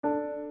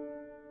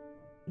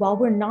While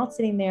we're not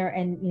sitting there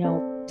and,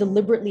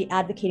 deliberately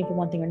advocating for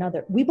one thing or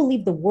another, we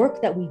believe the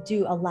work that we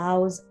do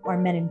allows our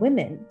men and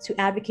women to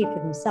advocate for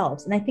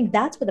themselves. And I think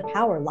that's where the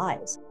power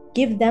lies.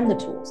 Give them the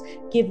tools,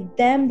 give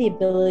them the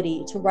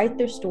ability to write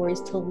their stories,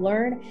 to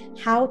learn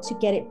how to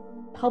get it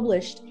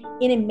published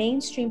in a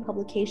mainstream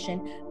publication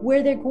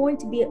where they're going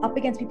to be up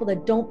against people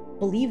that don't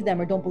believe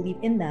them or don't believe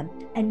in them.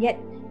 And yet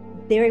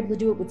they're able to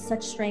do it with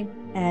such strength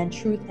and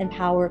truth and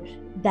power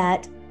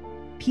that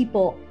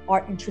people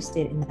are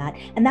interested in that.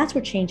 And that's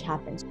where change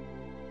happens.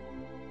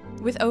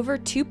 With over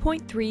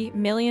 2.3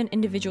 million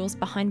individuals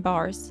behind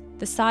bars,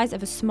 the size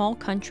of a small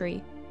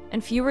country,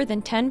 and fewer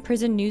than 10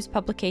 prison news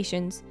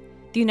publications,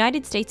 the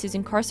United States'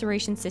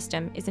 incarceration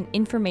system is an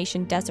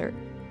information desert.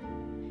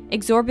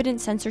 Exorbitant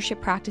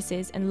censorship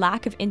practices and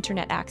lack of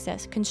internet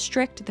access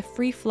constrict the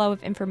free flow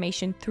of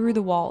information through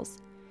the walls,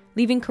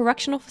 leaving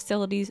correctional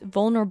facilities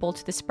vulnerable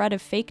to the spread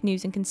of fake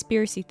news and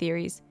conspiracy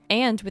theories,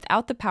 and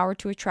without the power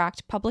to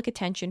attract public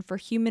attention for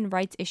human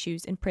rights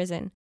issues in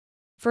prison.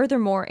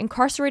 Furthermore,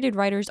 incarcerated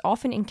writers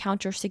often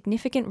encounter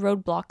significant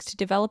roadblocks to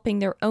developing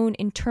their own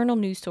internal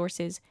news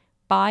sources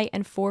by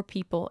and for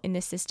people in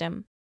this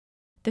system.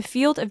 The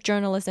field of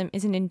journalism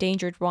is an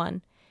endangered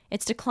one,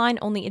 its decline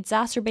only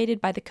exacerbated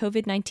by the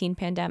COVID-19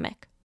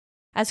 pandemic.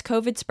 As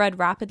COVID spread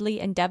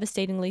rapidly and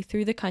devastatingly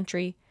through the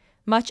country,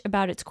 much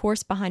about its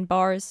course behind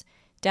bars,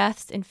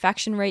 deaths,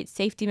 infection rates,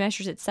 safety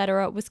measures,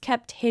 etc., was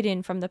kept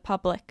hidden from the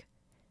public.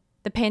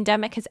 The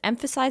pandemic has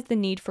emphasized the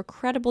need for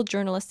credible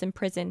journalists in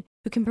prison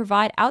who can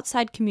provide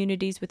outside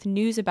communities with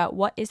news about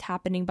what is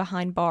happening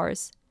behind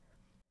bars.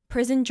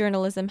 Prison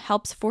journalism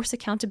helps force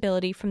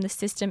accountability from the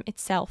system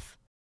itself.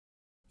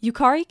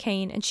 Yukari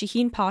Kane and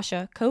Shaheen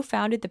Pasha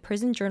co-founded the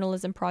Prison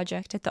Journalism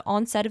Project at the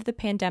onset of the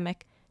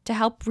pandemic to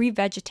help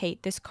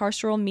revegetate this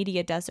carceral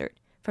media desert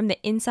from the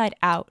inside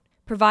out,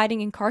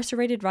 providing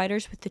incarcerated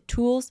writers with the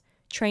tools,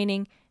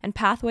 training, and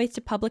pathways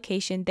to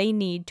publication they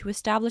need to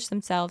establish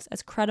themselves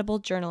as credible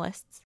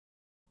journalists.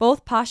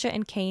 Both Pasha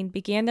and Kane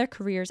began their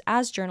careers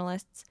as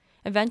journalists,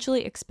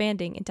 eventually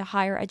expanding into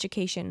higher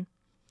education.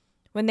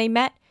 When they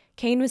met,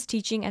 Kane was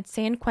teaching at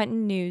San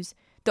Quentin News,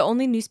 the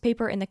only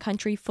newspaper in the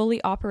country fully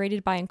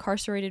operated by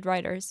incarcerated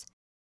writers.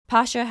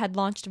 Pasha had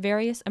launched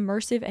various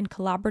immersive and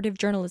collaborative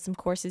journalism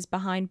courses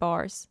behind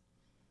bars.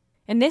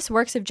 In this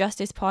Works of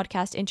Justice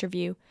podcast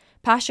interview,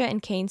 Pasha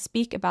and Kane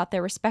speak about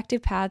their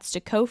respective paths to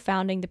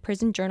co-founding the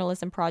Prison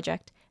Journalism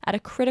Project at a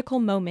critical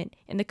moment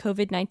in the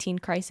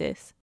COVID-19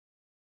 crisis.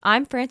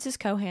 I'm Frances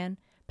Keohane,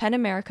 PEN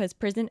America's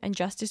Prison and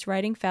Justice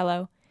Writing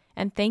Fellow,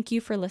 and thank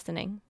you for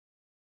listening.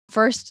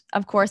 First,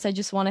 of course, I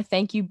just want to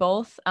thank you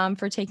both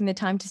for taking the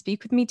time to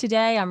speak with me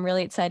today. I'm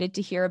really excited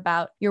to hear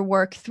about your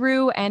work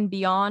through and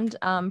beyond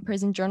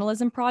Prison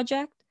Journalism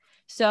Project.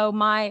 So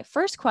my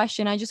first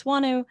question, I just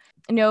want to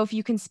know if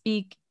you can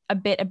speak a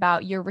bit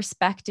about your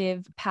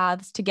respective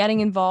paths to getting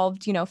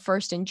involved,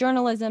 first in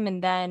journalism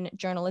and then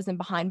journalism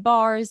behind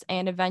bars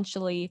and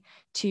eventually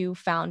to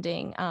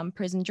founding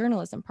Prison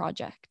Journalism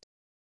Project.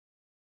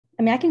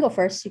 I mean, I can go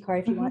first, Yukari,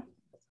 if you want.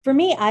 For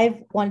me,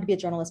 I've wanted to be a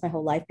journalist my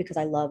whole life because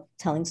I love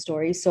telling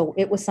stories. So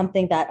it was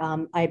something that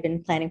I've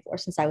been planning for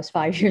since I was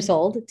 5 years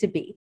old to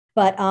be.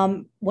 But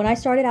when I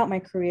started out my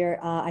career,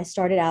 I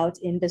started out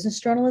in business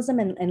journalism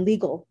and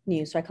legal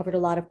news. So I covered a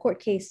lot of court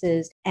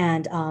cases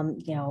and,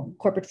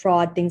 corporate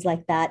fraud, things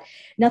like that.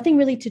 Nothing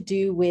really to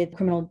do with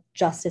criminal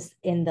justice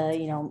in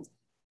the,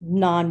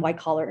 non-white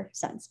collar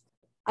sense.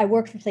 I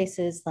worked for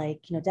places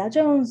like, Dow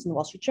Jones and the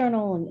Wall Street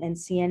Journal and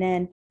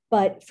CNN.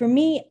 But for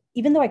me,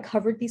 even though I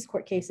covered these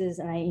court cases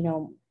and I,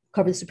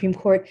 covered the Supreme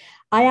Court,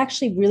 I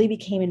actually really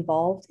became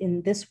involved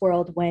in this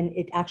world when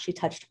it actually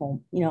touched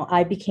home.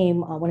 I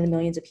became one of the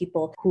millions of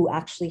people who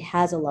actually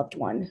has a loved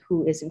one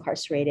who is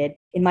incarcerated.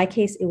 In my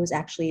case, it was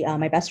actually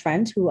my best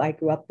friend who I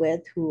grew up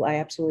with, who I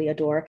absolutely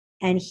adore.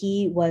 And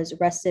he was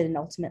arrested and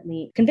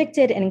ultimately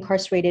convicted and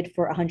incarcerated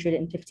for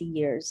 150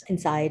 years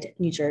inside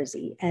New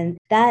Jersey. And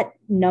that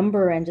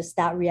number and just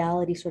that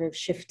reality sort of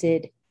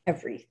shifted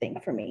everything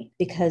for me,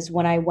 because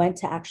when I went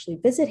to actually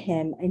visit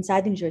him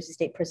inside the New Jersey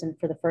State Prison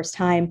for the first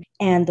time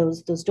and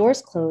those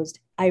doors closed,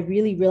 I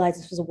really realized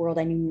this was a world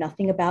I knew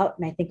nothing about.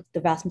 And I think the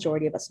vast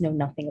majority of us know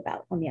nothing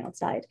about on the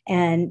outside.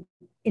 And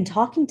in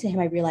talking to him,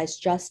 I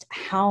realized just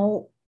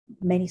how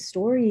many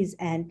stories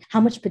and how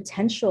much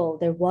potential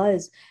there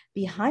was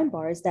behind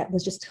bars that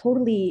was just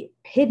totally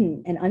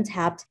hidden and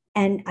untapped.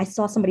 And I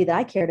saw somebody that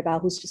I cared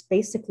about who's just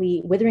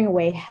basically withering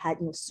away, had,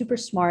 super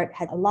smart,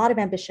 had a lot of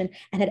ambition,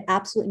 and had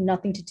absolutely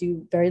nothing to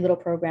do, very little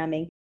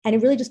programming. And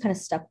it really just kind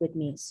of stuck with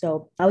me.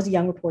 So I was a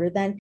young reporter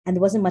then, and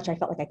there wasn't much I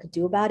felt like I could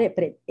do about it,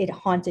 but it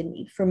haunted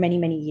me for many,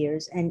 many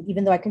years. And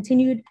even though I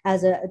continued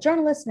as a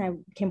journalist and I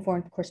became a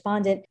foreign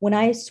correspondent, when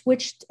I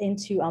switched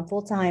into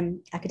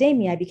full-time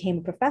academia, I became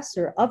a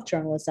professor of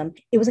journalism.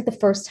 It was like the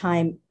first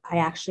time I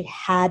actually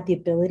had the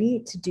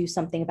ability to do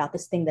something about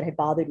this thing that had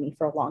bothered me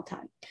for a long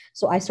time.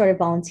 So I started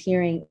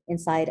volunteering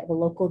inside of a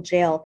local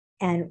jail.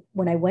 And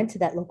when I went to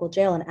that local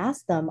jail and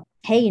asked them,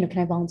 hey, can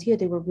I volunteer?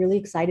 They were really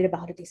excited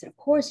about it. They said, of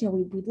course,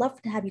 we'd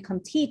love to have you come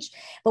teach,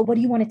 but what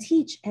do you want to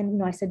teach?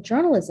 And, I said,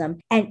 journalism,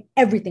 and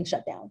everything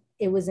shut down.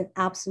 It was an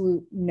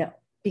absolute no,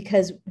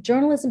 because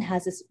journalism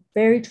has this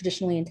very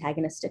traditionally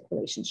antagonistic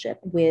relationship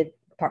with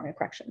the Department of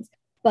Corrections.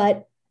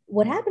 But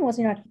what happened was,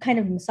 kind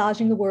of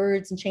massaging the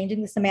words and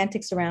changing the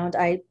semantics around.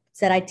 I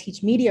said I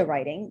teach media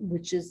writing,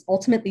 which is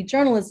ultimately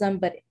journalism,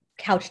 but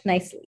couched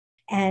nicely.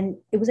 And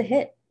it was a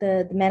hit.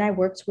 The men I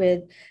worked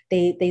with,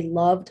 they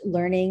loved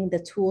learning the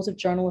tools of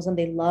journalism.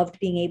 They loved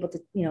being able to,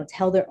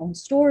 tell their own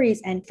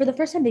stories. And for the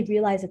first time, they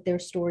realized that their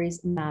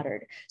stories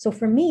mattered. So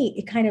for me,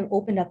 it kind of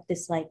opened up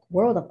this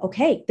world of,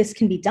 okay, this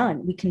can be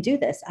done. We can do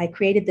this. I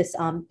created this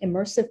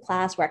immersive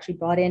class where I actually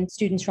brought in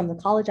students from the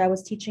college I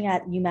was teaching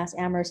at, UMass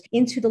Amherst,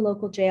 into the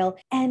local jail.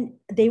 And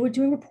they were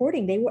doing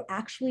reporting. They were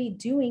actually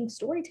doing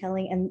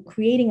storytelling and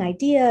creating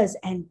ideas,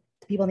 and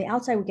people on the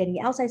outside were getting the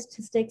outside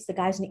statistics. The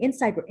guys on the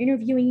inside were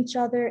interviewing each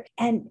other.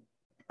 And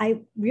I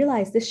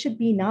realized this should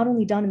be not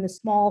only done in the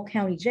small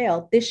county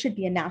jail, this should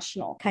be a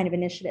national kind of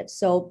initiative.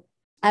 So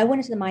I went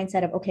into the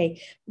mindset of,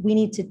 okay, we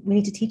need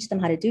to teach them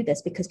how to do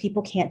this, because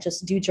people can't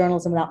just do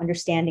journalism without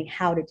understanding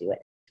how to do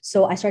it.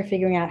 So I started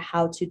figuring out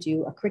how to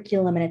do a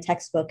curriculum and a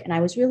textbook. And I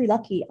was really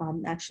lucky.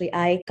 Actually,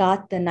 I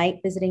got the Knight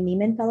Visiting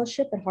Nieman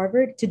Fellowship at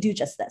Harvard to do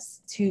just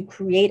this, to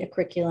create a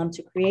curriculum,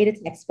 to create a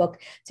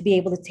textbook, to be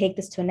able to take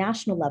this to a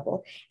national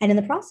level. And in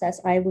the process,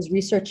 I was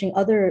researching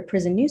other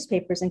prison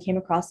newspapers and came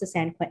across the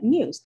San Quentin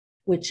News,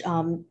 which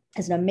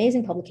is an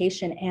amazing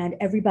publication. And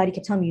everybody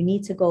kept telling me, you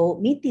need to go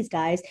meet these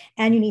guys,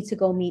 and you need to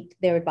go meet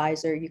their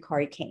advisor,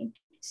 Yukari Kane.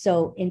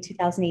 So in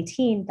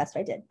 2018, that's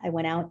what I did. I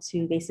went out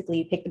to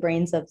basically pick the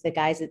brains of the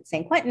guys at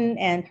San Quentin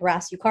and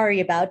harass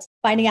Yukari about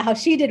finding out how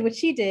she did what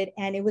she did.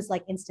 And it was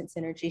like instant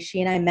synergy. She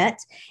and I met,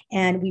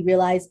 and we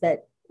realized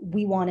that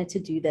we wanted to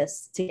do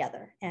this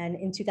together. And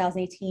in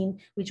 2018,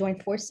 we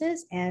joined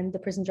forces, and the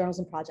Prison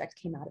Journalism Project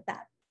came out of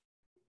that.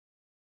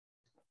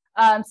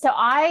 So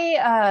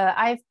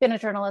I've been a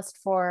journalist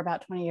for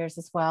about 20 years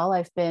as well.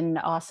 I've been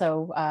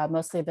also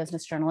mostly a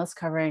business journalist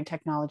covering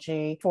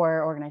technology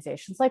for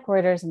organizations like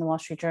Reuters and the Wall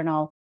Street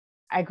Journal.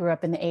 I grew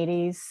up in the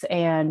 80s,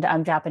 and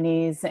I'm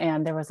Japanese,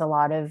 and there was a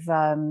lot of,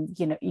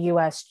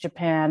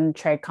 US-Japan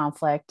trade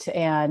conflict.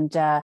 And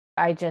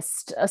I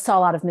just saw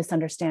a lot of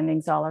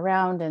misunderstandings all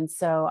around. And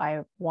so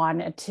I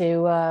wanted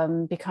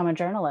to become a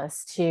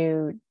journalist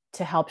to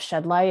help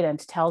shed light and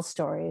to tell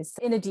stories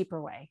in a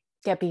deeper way,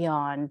 get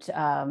beyond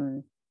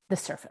the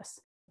surface.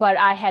 But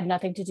I had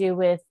nothing to do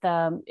with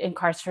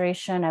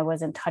incarceration. I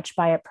wasn't touched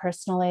by it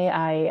personally.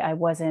 I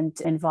wasn't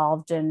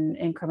involved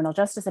in criminal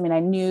justice. I mean, I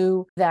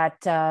knew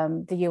that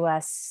the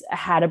US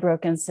had a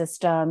broken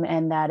system,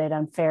 and that it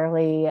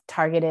unfairly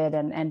targeted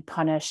and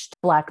punished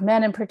Black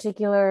men in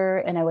particular.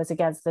 And I was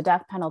against the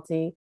death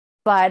penalty.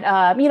 But,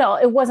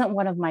 it wasn't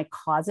one of my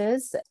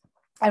causes.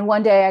 And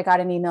one day I got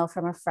an email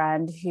from a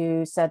friend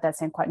who said that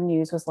San Quentin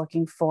News was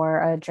looking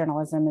for a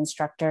journalism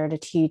instructor to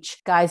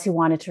teach guys who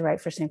wanted to write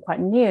for San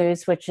Quentin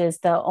News, which is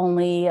the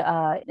only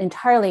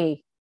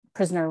entirely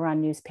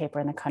prisoner-run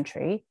newspaper in the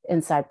country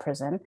inside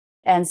prison.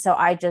 And so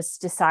I just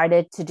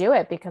decided to do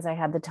it because I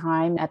had the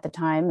time at the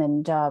time,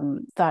 and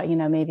thought,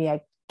 maybe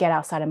I get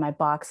outside of my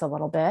box a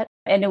little bit.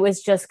 And it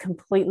was just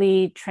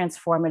completely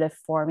transformative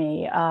for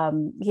me.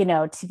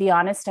 To be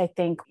honest, I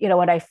think,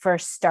 when I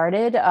first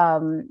started,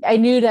 I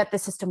knew that the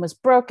system was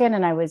broken,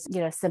 and I was,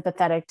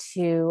 sympathetic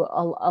to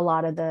a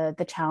lot of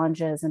the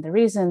challenges and the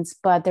reasons,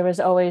 but there was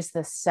always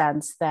this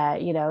sense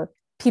that,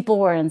 people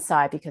were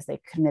inside because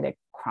they committed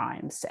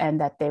crimes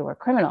and that they were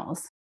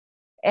criminals.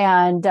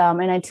 And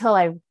until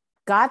I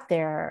got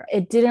there,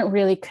 it didn't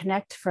really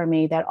connect for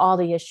me that all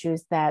the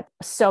issues that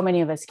so many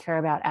of us care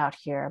about out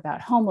here,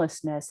 about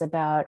homelessness,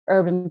 about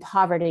urban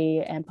poverty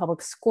and public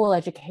school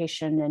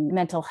education and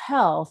mental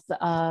health,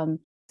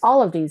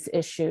 all of these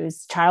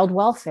issues, child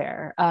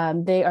welfare,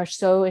 they are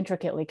so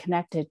intricately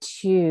connected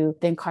to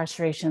the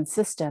incarceration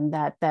system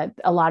that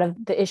a lot of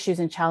the issues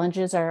and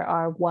challenges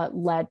are what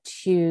led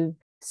to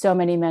so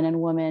many men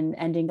and women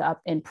ending up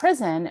in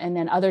prison. And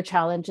then other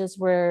challenges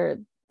were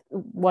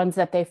ones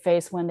that they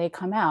face when they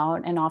come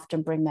out, and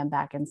often bring them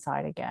back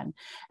inside again.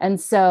 And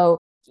so,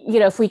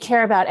 if we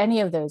care about any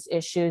of those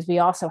issues, we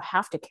also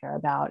have to care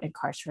about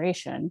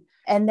incarceration.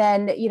 And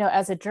then,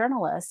 as a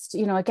journalist,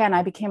 again,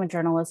 I became a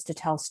journalist to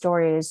tell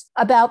stories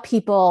about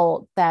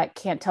people that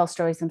can't tell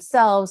stories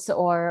themselves,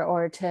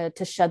 or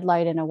to shed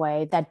light in a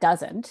way that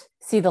doesn't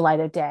see the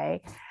light of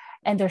day.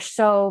 And there's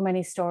so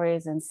many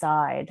stories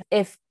inside.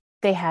 If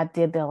they had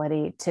the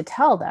ability to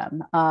tell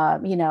them,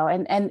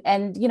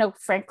 and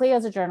frankly,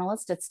 as a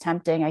journalist, it's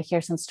tempting. I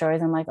hear some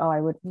stories, I'm like, oh, I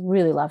would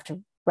really love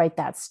to write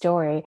that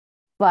story.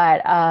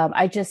 But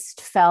I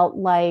just felt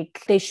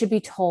like they should be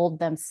told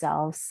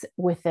themselves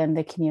within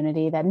the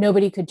community, that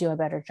nobody could do a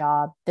better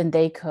job than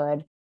they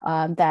could.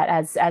 That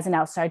as an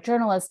outside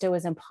journalist, it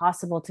was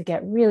impossible to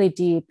get really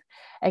deep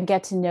and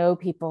get to know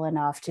people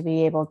enough to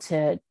be able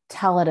to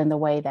tell it in the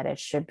way that it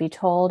should be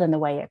told and the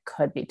way it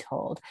could be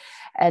told.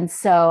 And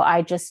so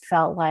I just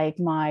felt like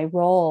my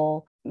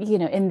role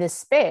in this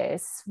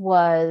space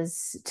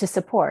was to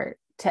support,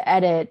 to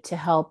edit, to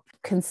help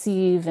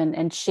conceive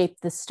and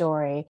shape the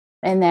story.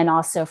 And then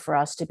also for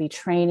us to be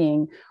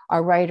training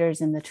our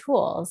writers in the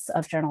tools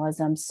of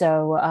journalism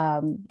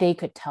so they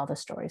could tell the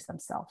stories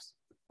themselves.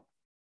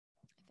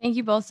 Thank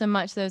you both so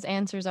much. Those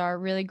answers are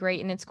really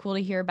great. And it's cool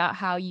to hear about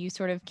how you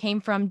sort of came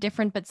from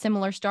different but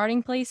similar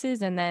starting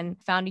places and then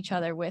found each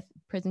other with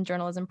Prison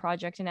Journalism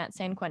Project and at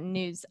San Quentin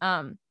News.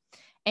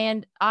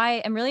 And I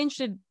am really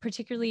interested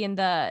particularly in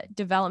the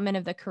development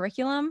of the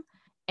curriculum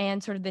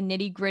and sort of the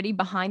nitty gritty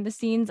behind the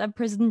scenes of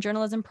Prison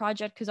Journalism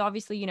Project. Because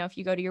obviously, if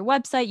you go to your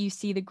website, you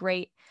see the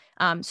great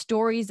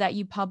stories that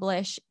you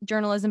publish,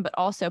 journalism, but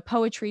also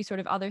poetry, sort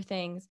of other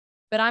things.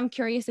 But I'm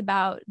curious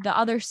about the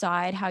other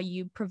side, how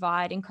you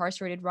provide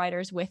incarcerated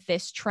writers with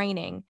this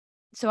training.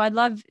 So I'd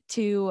love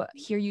to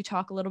hear you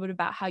talk a little bit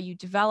about how you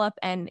develop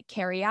and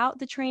carry out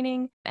the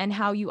training and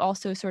how you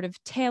also sort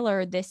of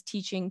tailor this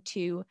teaching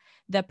to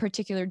the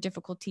particular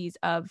difficulties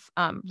of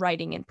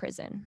writing in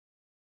prison.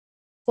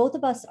 Both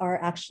of us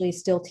are actually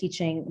still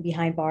teaching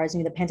behind bars.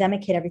 The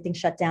pandemic hit, everything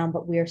shut down,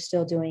 but we're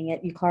still doing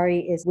it.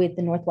 Yukari is with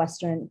the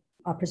Northwestern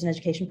prison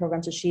education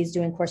program, so she's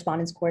doing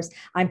correspondence course.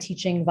 I'm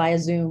teaching via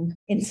Zoom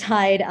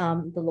inside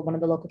one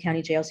of the local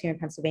county jails here in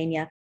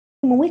Pennsylvania.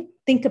 When we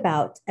think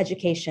about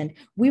education,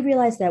 we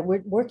realize that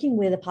we're working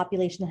with a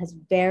population that has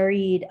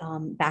varied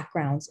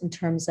backgrounds in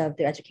terms of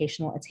their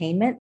educational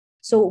attainment.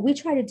 So what we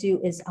try to do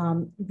is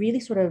really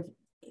sort of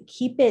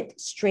keep it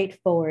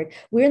straightforward.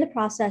 We're in the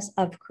process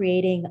of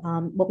creating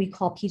what we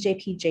call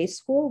PJPJ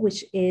School,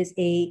 which is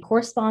a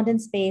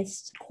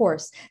correspondence-based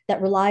course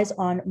that relies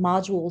on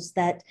modules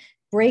that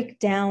break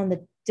down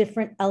the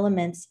different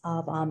elements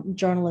of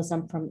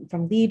journalism,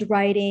 from lead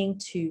writing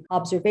to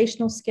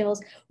observational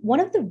skills. One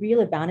of the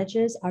real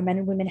advantages our men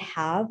and women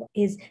have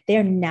is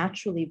they're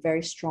naturally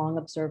very strong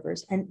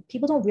observers. And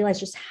people don't realize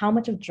just how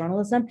much of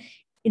journalism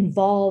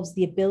involves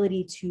the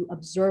ability to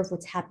observe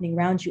what's happening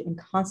around you and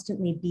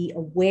constantly be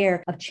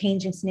aware of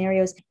changing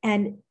scenarios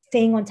and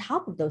staying on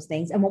top of those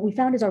things. And what we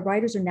found is our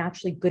writers are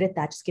naturally good at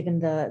that, just given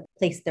the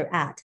place they're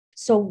at.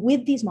 So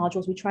with these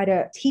modules, we try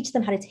to teach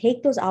them how to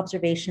take those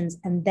observations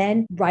and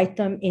then write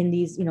them in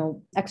these,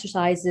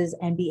 exercises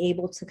and be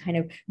able to kind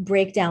of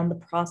break down the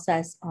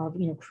process of,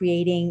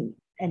 creating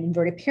an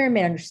inverted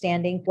pyramid,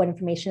 understanding what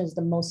information is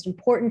the most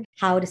important,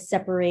 how to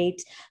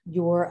separate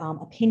your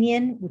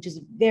opinion, which is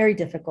very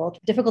difficult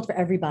for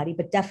everybody,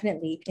 but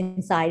definitely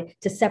inside,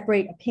 to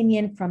separate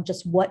opinion from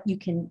just what you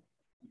can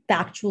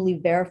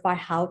factually verify,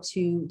 how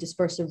to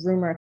disperse a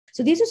rumor.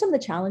 So these are some of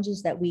the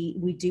challenges that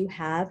we do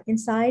have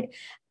inside.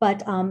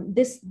 But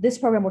this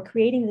program, we're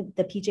creating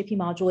the PJP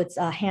module. It's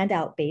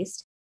handout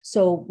based.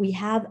 So we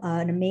have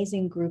an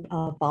amazing group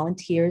of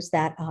volunteers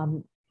that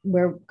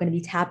we're going to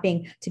be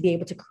tapping to be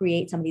able to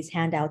create some of these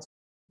handouts.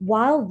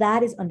 While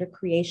that is under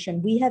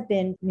creation, we have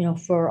been,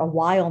 for a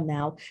while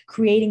now,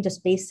 creating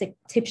just basic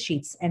tip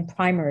sheets and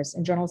primers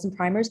and journalism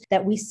primers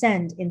that we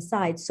send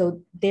inside.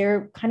 So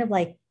they're kind of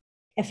like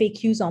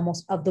FAQs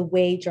almost of the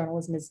way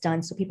journalism is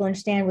done. So people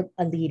understand what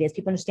a lead is.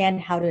 People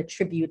understand how to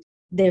attribute.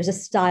 There's a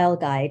style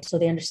guide, so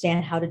they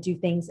understand how to do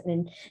things.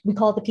 And we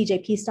call it the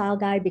PJP style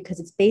guide because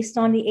it's based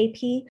on the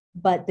AP,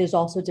 but there's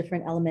also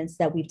different elements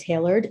that we've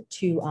tailored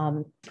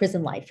to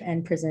prison life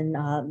and prison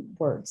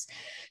words.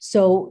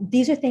 So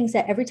these are things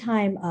that every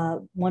time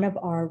one of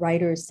our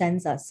writers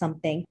sends us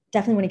something,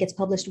 definitely when it gets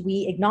published,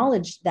 we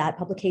acknowledge that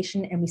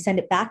publication and we send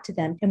it back to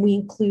them. And we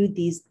include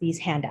these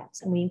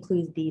handouts and we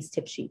include these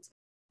tip sheets.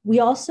 We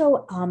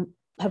also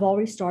have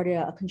already started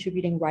a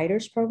contributing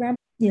writers program.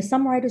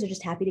 Some writers are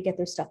just happy to get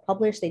their stuff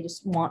published. They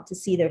just want to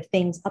see their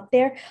things up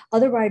there.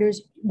 Other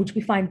writers, which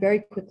we find very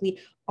quickly,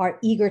 are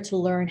eager to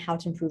learn how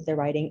to improve their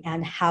writing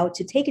and how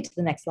to take it to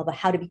the next level,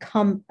 how to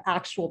become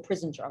actual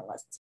prison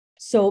journalists.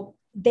 So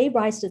they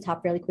rise to the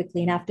top fairly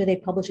quickly. And after they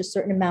publish a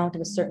certain amount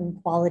of a certain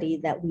quality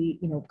that we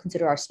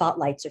consider our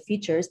spotlights or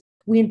features,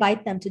 we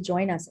invite them to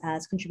join us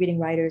as contributing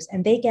writers,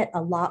 and they get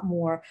a lot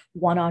more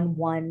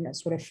one-on-one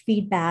sort of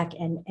feedback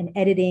and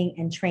editing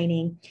and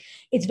training.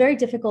 It's very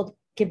difficult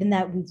given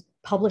that we've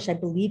published, I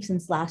believe,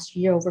 since last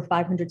year, over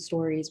 500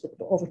 stories with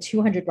over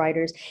 200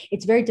 writers.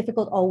 It's very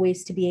difficult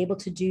always to be able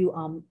to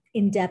do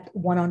in-depth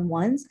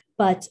one-on-ones,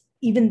 but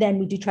even then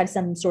we do try to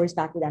send them stories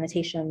back with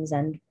annotations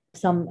and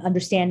some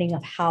understanding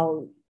of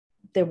how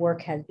their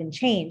work has been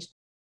changed.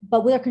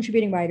 But with our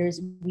contributing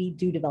writers, we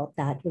do develop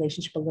that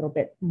relationship a little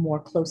bit more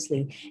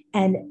closely.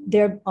 And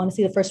they're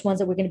honestly the first ones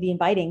that we're going to be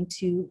inviting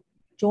to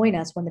join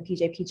us when the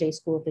PJPJ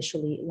School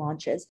officially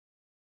launches.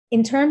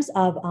 In terms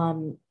of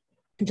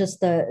just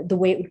the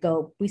way it would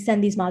go, we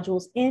send these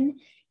modules in,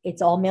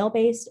 it's all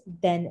mail-based,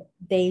 then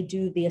they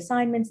do the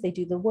assignments, they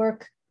do the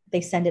work, they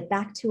send it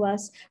back to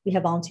us. We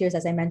have volunteers,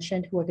 as I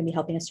mentioned, who are going to be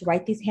helping us to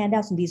write these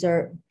handouts. And these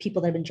are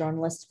people that have been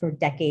journalists for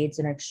decades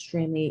and are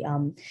extremely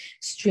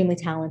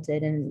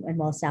talented and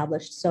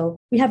well-established. So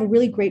we have a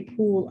really great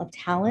pool of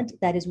talent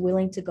that is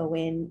willing to go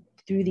in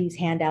through these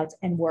handouts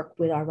and work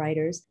with our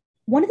writers.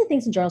 One of the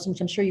things in journalism, which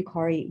I'm sure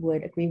Yukari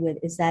would agree with,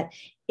 is that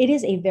it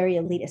is a very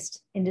elitist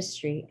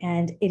industry,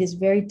 and it is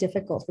very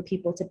difficult for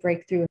people to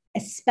break through,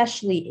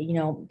 especially,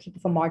 people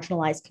from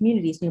marginalized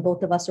communities.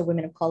 Both of us are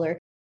women of color,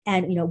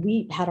 and,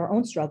 we had our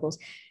own struggles.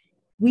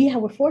 We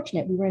were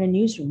fortunate. We were in a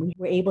newsroom. We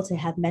were able to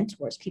have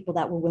mentors, people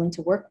that were willing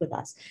to work with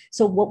us.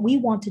 So what we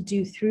want to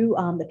do through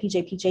the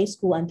PJPJ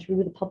school and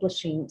through the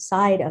publishing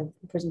side of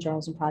the Prison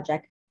Journalism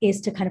Project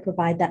is to kind of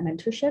provide that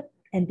mentorship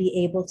and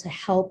be able to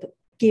help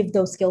give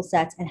those skill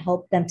sets and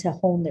help them to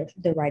hone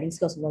their writing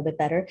skills a little bit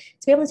better,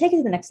 to be able to take it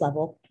to the next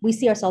level. We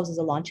see ourselves as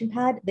a launching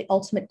pad. The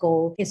ultimate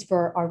goal is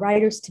for our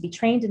writers to be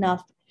trained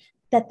enough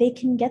that they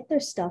can get their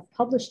stuff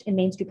published in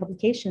mainstream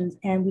publications.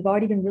 And we've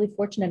already been really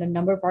fortunate. A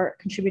number of our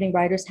contributing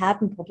writers have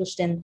been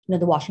published in the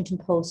Washington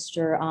Post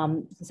or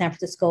the San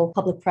Francisco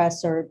Public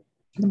Press or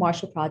the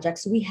Marshall Project.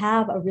 So we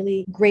have a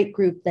really great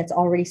group that's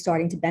already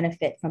starting to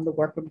benefit from the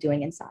work we're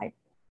doing inside.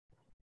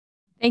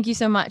 Thank you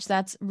so much.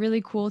 That's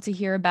really cool to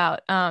hear about.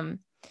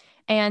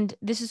 And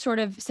this is sort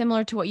of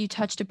similar to what you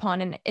touched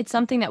upon. And it's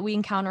something that we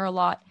encounter a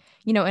lot,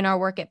 in our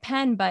work at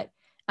Penn, but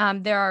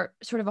there are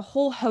sort of a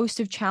whole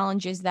host of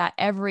challenges that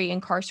every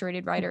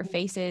incarcerated writer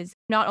faces,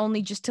 not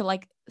only just to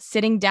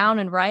sitting down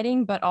and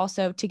writing, but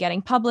also to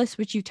getting published,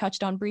 which you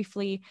touched on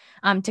briefly,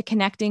 to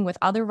connecting with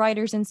other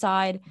writers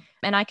inside.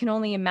 And I can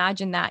only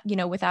imagine that,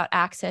 without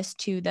access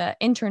to the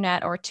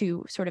internet or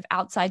to sort of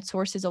outside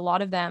sources, a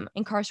lot of them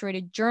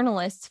incarcerated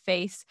journalists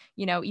face,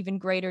 even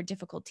greater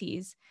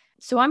difficulties.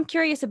 So I'm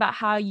curious about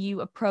how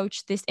you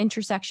approach this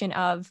intersection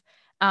of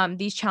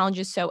these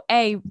challenges. So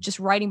A, just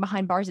writing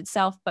behind bars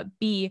itself, but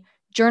B,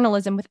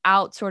 journalism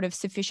without sort of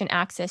sufficient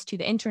access to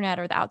the internet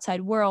or the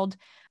outside world.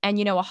 And,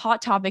 a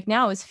hot topic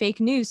now is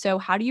fake news. So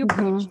how do you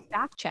approach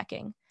fact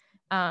checking,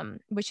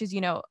 which is,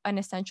 an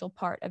essential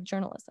part of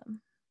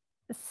journalism?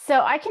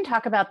 So I can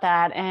talk about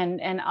that,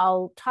 and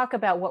I'll talk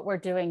about what we're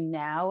doing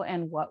now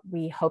and what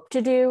we hope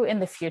to do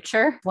in the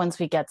future once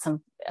we get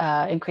some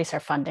increase our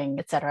funding,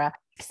 et cetera.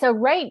 So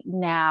right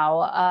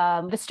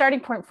now, the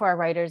starting point for our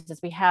writers is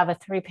we have a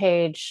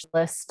 3-page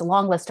list, a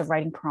long list of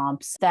writing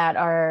prompts that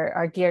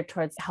are geared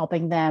towards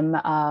helping them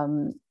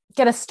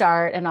get a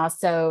start and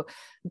also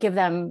give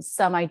them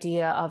some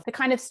idea of the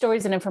kind of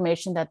stories and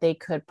information that they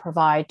could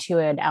provide to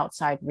an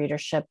outside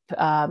readership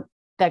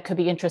that could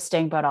be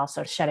interesting, but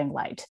also shedding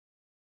light.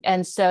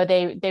 And so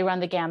they run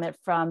the gamut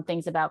from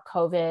things about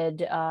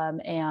COVID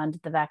and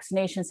the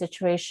vaccination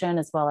situation,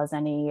 as well as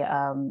any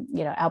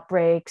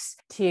outbreaks,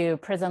 to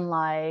prison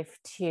life,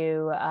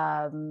 to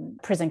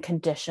prison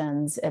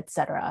conditions, et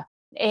cetera.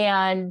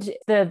 And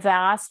the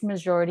vast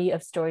majority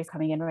of stories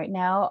coming in right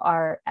now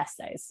are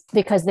essays,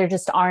 because there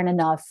just aren't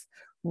enough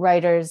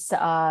writers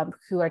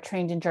who are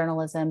trained in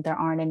journalism. There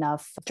aren't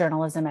enough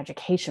journalism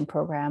education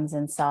programs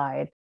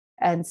inside.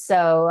 And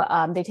so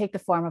they take the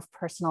form of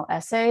personal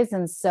essays.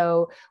 And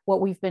so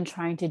what we've been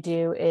trying to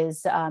do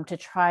is to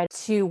try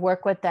to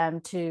work with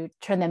them to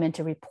turn them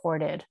into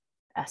reported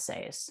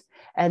essays.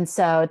 And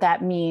so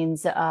that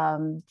means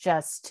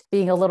just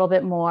being a little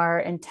bit more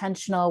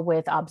intentional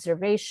with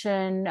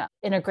observation,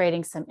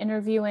 integrating some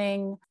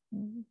interviewing,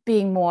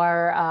 being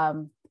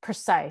more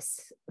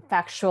precise,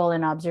 factual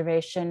in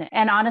observation,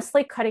 and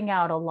honestly cutting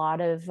out a lot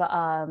of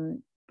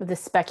the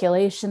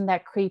speculation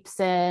that creeps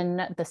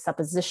in, the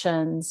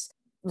suppositions.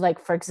 Like,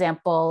 for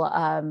example,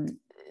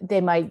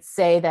 they might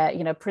say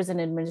that, prison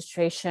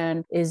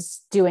administration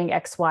is doing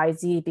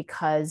XYZ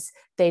because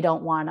they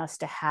don't want us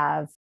to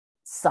have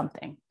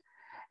something.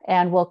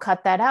 And we'll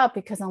cut that out,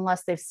 because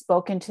unless they've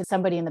spoken to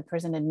somebody in the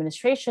prison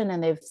administration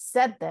and they've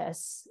said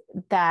this,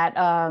 that,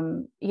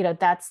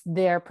 that's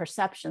their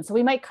perception. So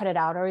we might cut it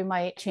out, or we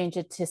might change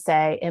it to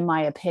say, in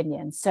my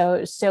opinion.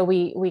 So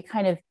we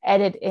kind of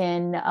edit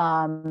in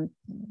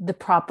the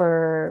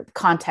proper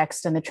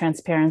context and the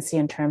transparency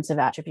in terms of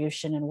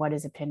attribution and what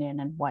is opinion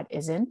and what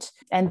isn't.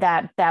 And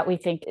that we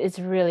think is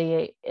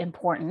really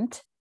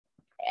important.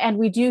 And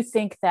we do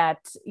think that,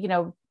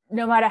 no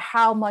matter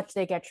how much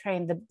they get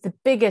trained, the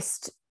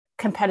biggest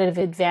competitive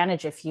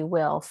advantage, if you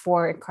will,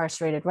 for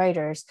incarcerated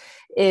writers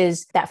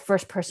is that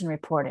first person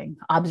reporting,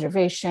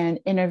 observation,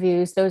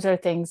 interviews. Those are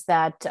things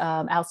that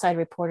outside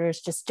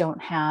reporters just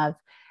don't have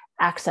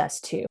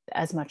access to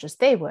as much as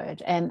they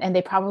would. And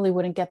they probably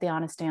wouldn't get the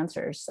honest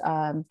answers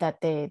that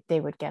they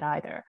would get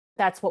either.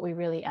 That's what we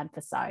really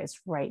emphasize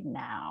right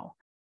now.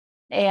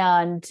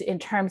 And in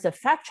terms of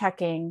fact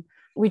checking,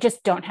 we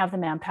just don't have the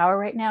manpower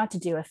right now to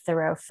do a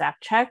thorough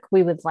fact check.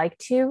 We would like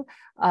to.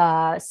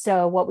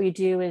 So what we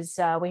do is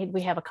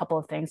we have a couple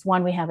of things.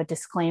 One, we have a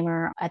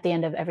disclaimer at the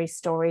end of every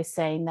story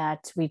saying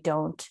that we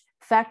don't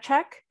fact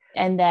check.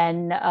 And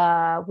then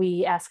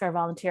we ask our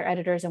volunteer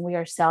editors, and we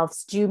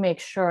ourselves do make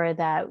sure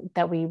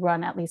that we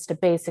run at least a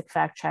basic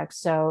fact check.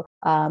 So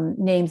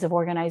names of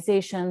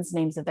organizations,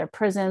 names of their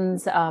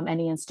prisons,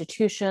 any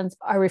institutions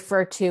are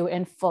referred to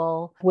in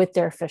full with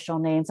their official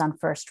names on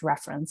first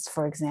reference,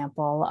 for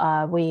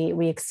example.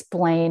 We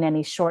explain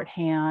any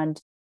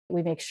shorthand.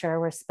 We make sure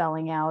we're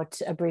spelling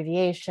out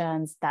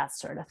abbreviations, that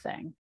sort of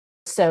thing.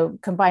 So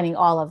combining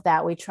all of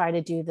that, we try to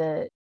do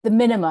the the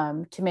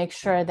minimum to make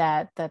sure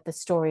that the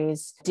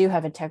stories do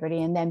have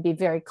integrity, and then be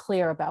very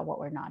clear about what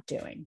we're not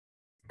doing.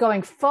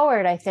 Going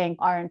forward, I think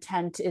our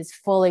intent is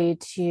fully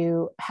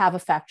to have a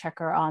fact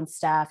checker on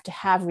staff, to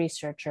have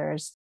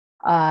researchers.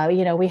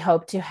 We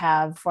hope to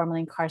have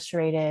formerly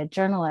incarcerated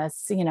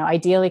journalists,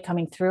 ideally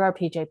coming through our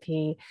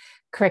PJP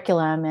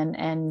curriculum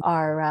and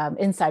our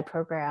inside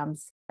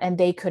programs, and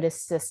they could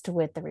assist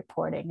with the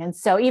reporting. And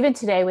so even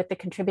today with the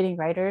contributing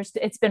writers,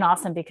 it's been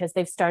awesome because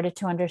they've started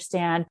to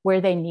understand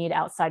where they need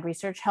outside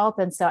research help.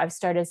 And so I've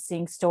started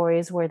seeing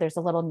stories where there's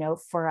a little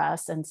note for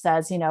us and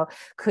says,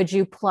 could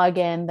you plug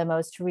in the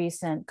most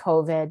recent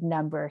COVID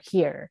number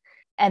here?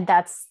 And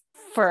that's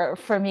for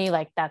me,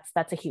 like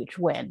that's a huge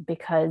win,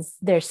 because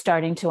they're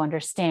starting to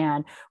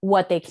understand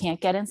what they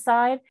can't get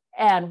inside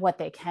and what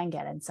they can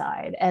get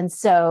inside. And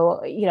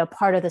so,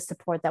 part of the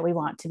support that we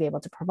want to be able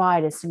to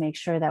provide is to make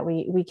sure that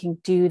we can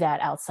do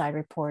that outside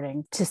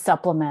reporting to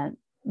supplement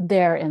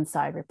their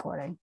inside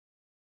reporting.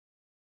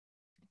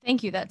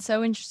 Thank you. That's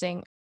so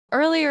interesting.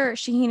 Earlier,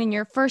 Shaheen, in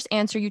your first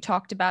answer, you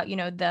talked about,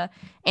 the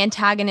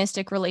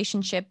antagonistic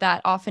relationship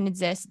that often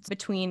exists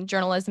between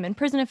journalism and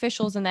prison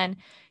officials. And then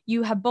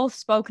you have both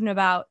spoken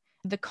about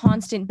the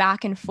constant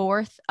back and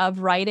forth of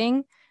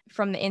writing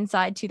from the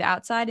inside to the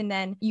outside. And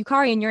then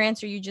Yukari, in your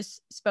answer, you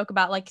just spoke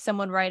about like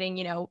someone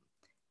writing,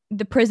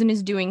 the prison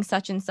is doing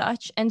such and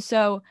such. And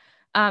so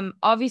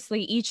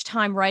obviously, each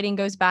time writing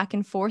goes back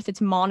and forth, it's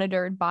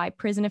monitored by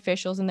prison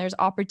officials and there's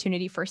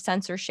opportunity for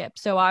censorship.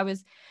 So I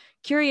was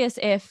curious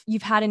if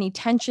you've had any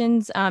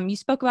tensions. You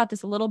spoke about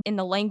this a little in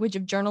the language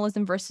of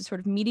journalism versus sort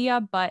of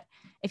media, but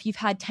if you've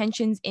had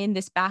tensions in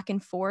this back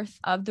and forth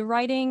of the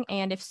writing,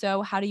 and if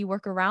so, how do you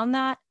work around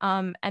that?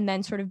 And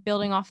then sort of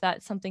building off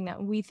that, something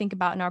that we think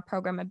about in our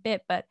program a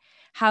bit, but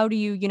how do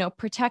you,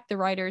 protect the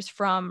writers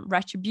from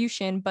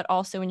retribution, but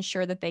also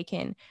ensure that they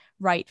can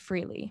write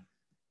freely?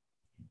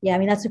 Yeah, I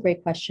mean, that's a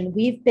great question.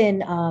 We've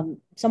been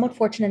somewhat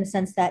fortunate in the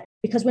sense that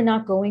because we're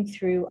not going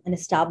through an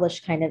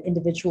established kind of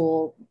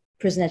individual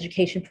prison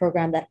education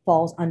program that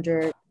falls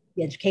under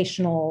the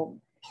educational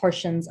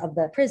portions of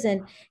the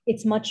prison,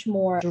 it's much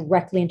more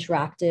directly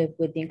interactive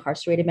with the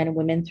incarcerated men and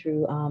women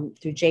through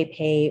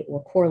JPay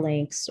or core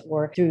links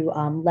or through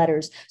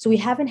letters. So we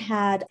haven't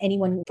had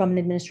anyone from an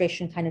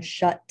administration kind of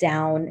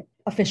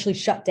officially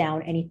shut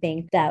down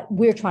anything that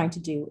we're trying to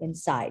do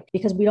inside,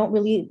 because we don't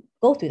really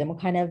go through them. We're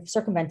kind of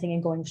circumventing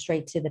and going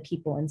straight to the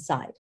people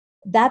inside.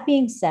 That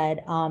being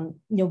said,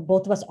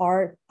 both of us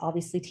are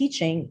obviously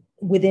teaching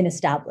within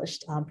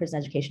established prison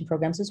education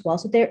programs as well.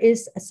 So there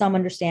is some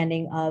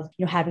understanding of,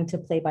 having to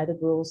play by the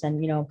rules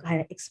and, kind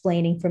of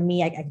explaining. For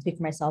me, I can speak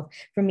for myself,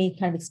 for me,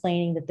 kind of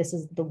explaining that this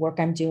is the work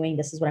I'm doing,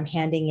 this is what I'm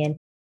handing in.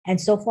 And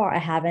so far, I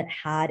haven't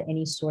had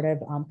any sort of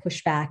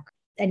pushback,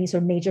 any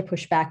sort of major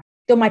pushback.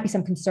 There might be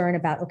some concern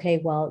about, okay,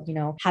 well,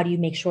 how do you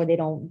make sure they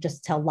don't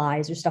just tell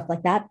lies or stuff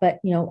like that? But,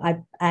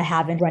 I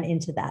haven't run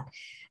into that.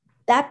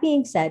 That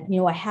being said,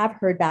 I have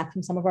heard back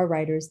from some of our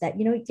writers that,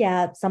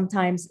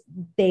 sometimes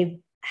they've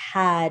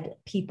had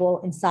people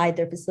inside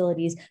their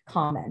facilities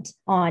comment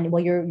on,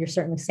 well, you're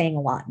certainly saying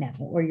a lot now,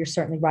 or you're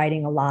certainly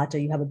writing a lot, or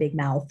you have a big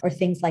mouth, or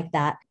things like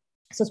that.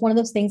 So it's one of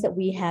those things that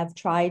we have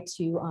tried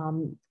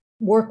to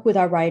work with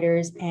our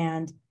writers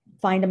and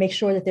make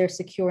sure that they're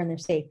secure and they're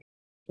safe.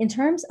 In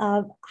terms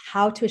of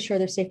how to assure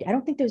their safety, I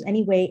don't think there's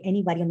any way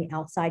anybody on the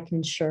outside can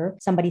ensure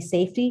somebody's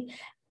safety.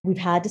 We've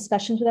had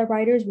discussions with our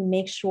writers. We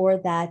make sure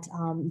that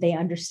they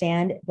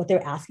understand what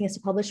they're asking us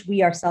to publish.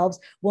 We ourselves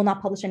will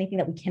not publish anything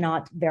that we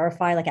cannot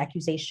verify, like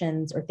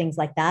accusations or things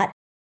like that.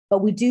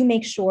 But we do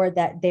make sure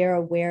that they're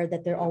aware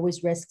that there are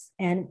always risks.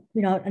 And,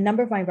 a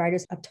number of my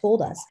writers have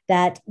told us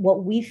that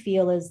what we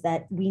feel is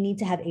that we need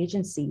to have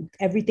agency.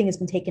 Everything has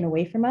been taken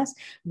away from us.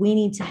 We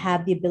need to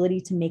have the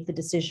ability to make the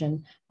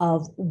decision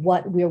of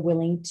what we're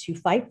willing to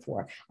fight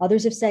for.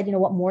 Others have said,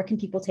 what more can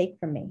people take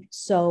from me?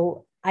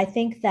 So I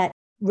think that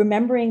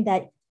remembering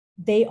that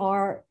they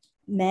are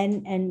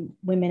men and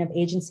women of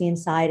agency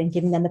inside and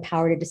giving them the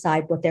power to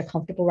decide what they're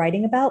comfortable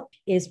writing about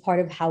is part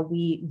of how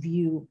we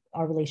view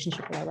our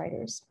relationship with our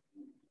writers.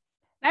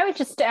 I would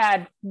just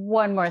add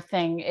one more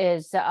thing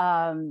is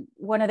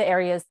one of the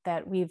areas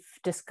that we've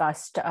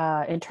discussed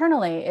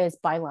internally is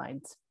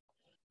bylines.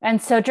 And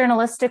so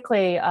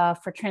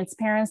journalistically, for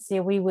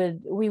transparency, we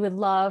would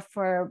love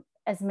for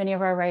as many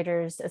of our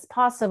writers as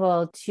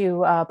possible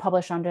to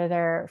publish under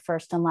their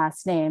first and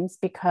last names,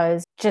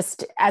 because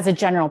just as a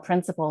general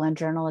principle in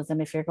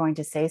journalism, if you're going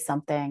to say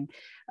something,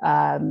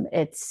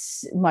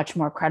 it's much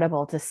more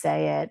credible to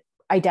say it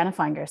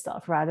identifying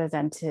yourself rather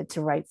than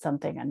to write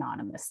something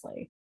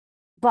anonymously.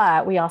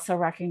 But we also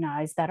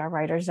recognize that our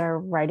writers are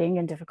writing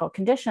in difficult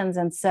conditions.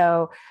 And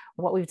so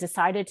what we've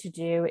decided to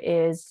do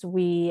is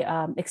we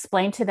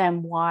explain to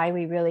them why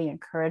we really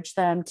encourage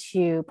them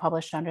to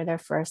publish under their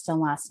first and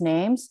last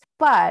names.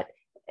 But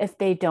if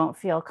they don't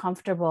feel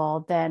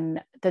comfortable,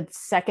 then the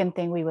second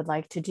thing we would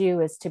like to do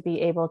is to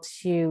be able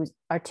to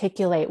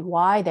articulate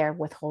why they're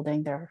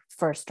withholding their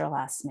first or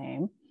last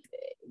name.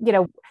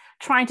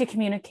 trying to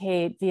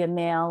communicate via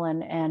mail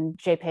and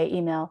JPay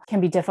email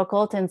can be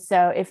difficult. And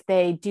so if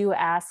they do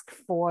ask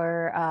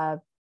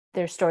for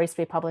their stories to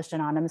be published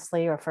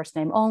anonymously or first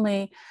name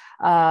only,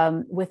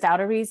 without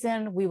a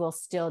reason, we will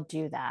still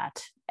do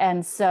that.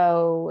 And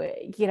so,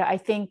 I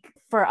think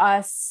for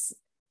us,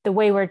 the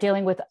way we're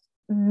dealing with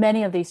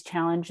many of these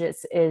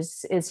challenges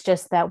is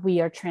just that we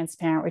are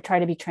transparent. We try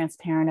to be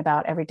transparent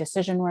about every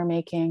decision we're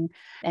making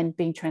and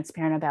being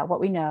transparent about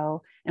what we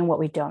know and what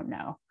we don't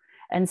know.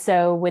 And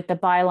so with the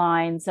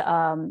bylines,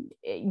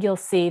 you'll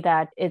see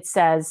that it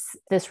says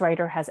this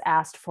writer has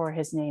asked for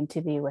his name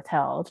to be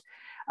withheld.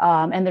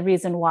 And the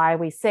reason why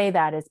we say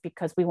that is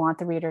because we want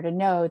the reader to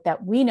know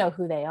that we know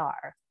who they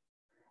are.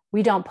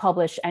 We don't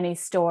publish any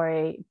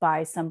story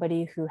by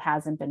somebody who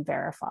hasn't been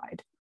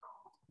verified,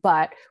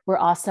 but we're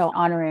also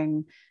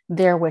honoring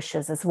their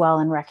wishes as well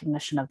in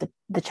recognition of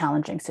the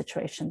challenging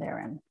situation they're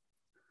in.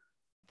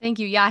 Thank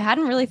you. Yeah, I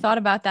hadn't really thought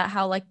about that,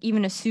 how like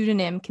even a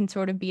pseudonym can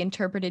sort of be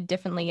interpreted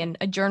differently in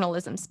a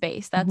journalism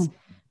space. That's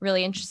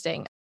really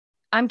interesting.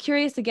 I'm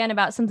curious again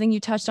about something you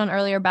touched on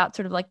earlier about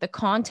sort of like the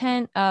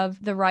content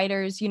of the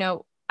writers.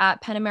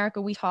 At PEN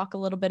America, we talk a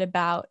little bit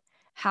about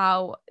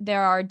how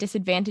there are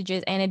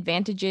disadvantages and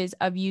advantages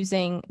of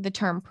using the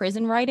term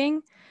prison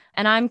writing.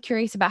 And I'm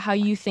curious about how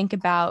you think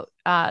about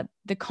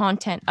the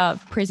content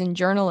of prison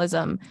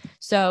journalism.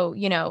 So,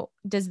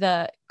 does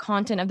the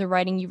content of the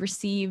writing you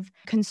receive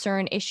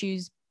concern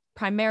issues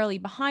primarily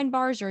behind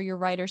bars, or your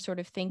writers sort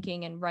of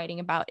thinking and writing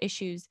about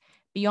issues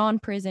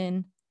beyond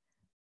prison?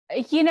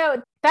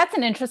 That's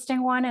an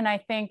interesting one. And I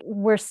think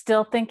we're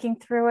still thinking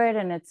through it,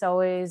 and it's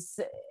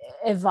always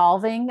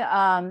evolving.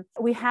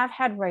 We have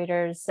had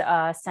writers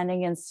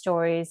sending in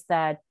stories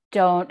that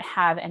don't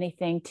have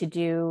anything to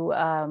do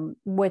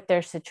with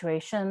their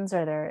situations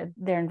or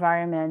their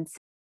environments.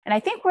 And I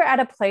think we're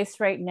at a place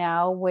right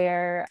now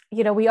where,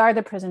 we are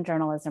the Prison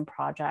Journalism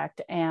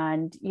Project,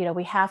 and,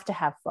 we have to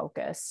have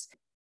focus.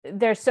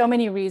 There's so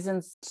many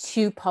reasons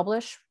to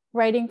publish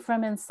writing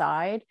from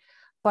inside,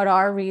 but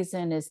our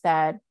reason is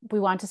that we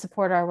want to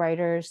support our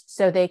writers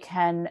so they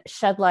can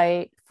shed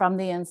light from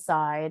the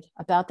inside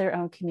about their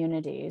own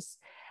communities.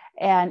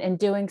 And in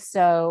doing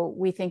so,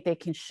 we think they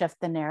can shift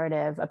the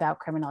narrative about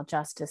criminal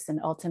justice and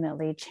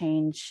ultimately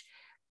change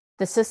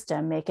the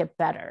system, make it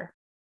better.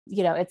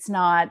 It's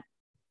not,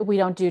 we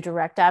don't do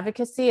direct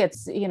advocacy.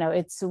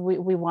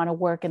 We want to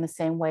work in the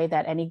same way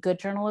that any good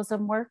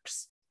journalism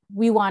works.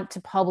 We want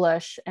to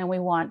publish, and we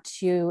want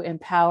to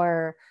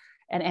empower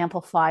and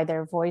amplify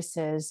their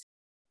voices,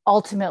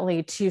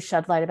 ultimately to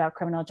shed light about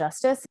criminal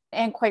justice.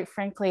 And quite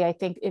frankly, I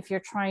think if you're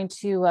trying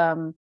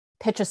to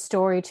pitch a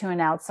story to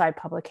an outside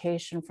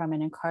publication from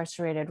an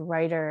incarcerated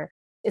writer,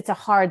 it's a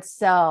hard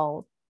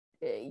sell.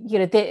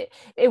 It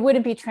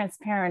wouldn't be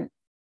transparent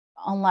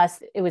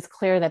unless it was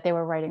clear that they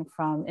were writing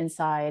from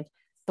inside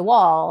the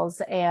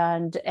walls.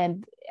 And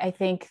I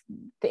think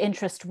the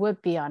interest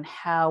would be on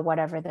how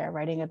whatever they're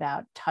writing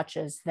about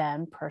touches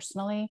them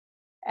personally.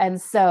 And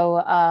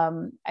so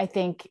I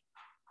think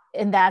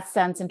in that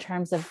sense, in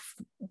terms of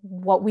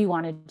what we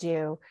want to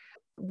do,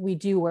 we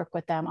do work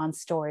with them on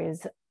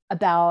stories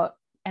about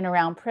and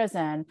around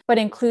prison, but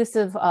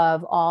inclusive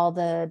of all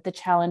the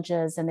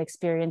challenges and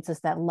experiences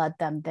that led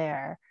them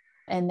there.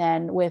 And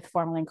then with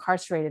formerly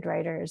incarcerated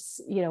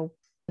writers,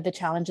 the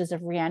challenges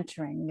of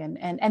reentering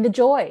and the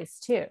joys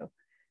too.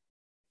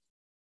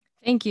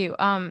 Thank you.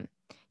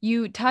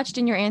 You touched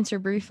in your answer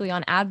briefly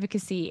on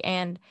advocacy.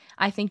 And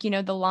I think,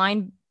 the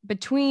line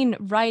between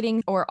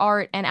writing or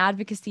art and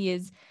advocacy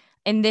is,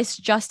 in this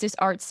justice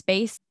art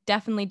space,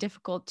 definitely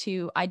difficult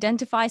to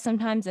identify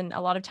sometimes, and a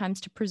lot of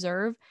times to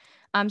preserve.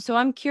 So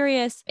I'm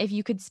curious if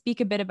you could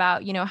speak a bit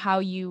about, how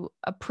you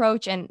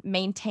approach and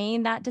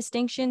maintain that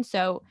distinction.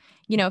 So,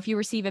 if you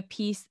receive a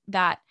piece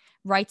that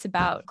writes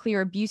about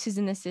clear abuses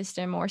in the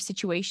system or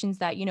situations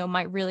that,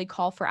 might really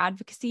call for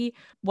advocacy,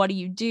 what do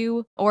you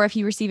do? Or if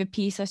you receive a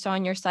piece, I saw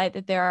on your site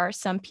that there are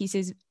some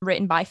pieces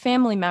written by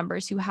family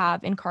members who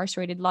have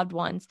incarcerated loved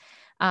ones.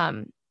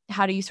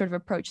 How do you sort of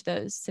approach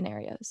those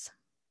scenarios?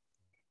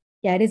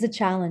 Yeah, it is a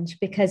challenge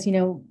because,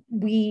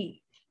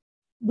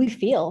 we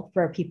feel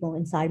for people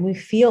inside, we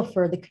feel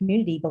for the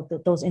community, both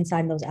those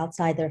inside and those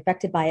outside that are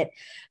affected by it.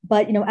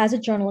 But, as a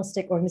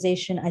journalistic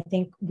organization, I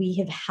think we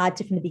have had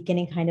to, from the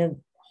beginning, kind of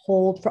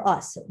hold for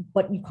us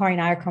what Yukari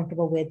and I are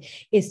comfortable with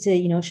is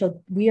to, show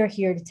we are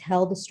here to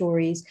tell the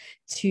stories,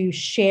 to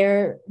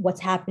share what's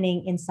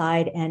happening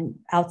inside and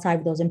outside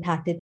of those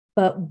impacted.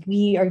 But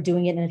we are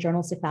doing it in a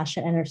journalistic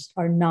fashion and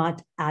are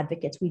not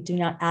advocates. We do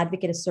not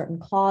advocate a certain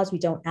cause. We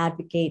don't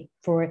advocate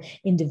for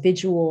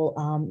individual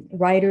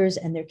writers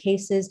and their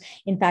cases.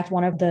 In fact,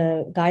 one of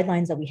the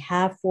guidelines that we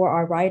have for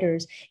our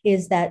writers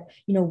is that,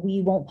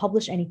 we won't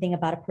publish anything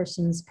about a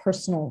person's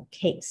personal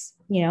case,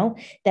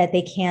 that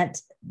they can't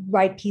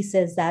write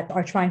pieces that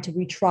are trying to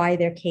retry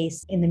their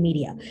case in the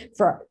media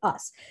for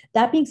us.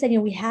 That being said,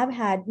 we have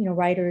had,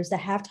 writers that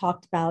have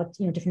talked about,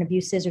 different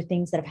abuses or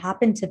things that have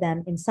happened to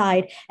them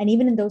inside. And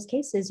even in those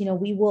cases,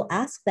 we will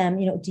ask them,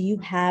 do you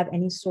have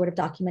any sort of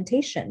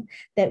documentation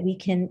that we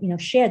can,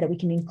 share, that we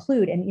can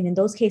include? And in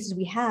those cases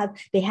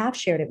they have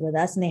shared it with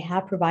us, and they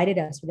have provided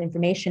us with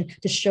information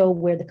to show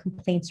where the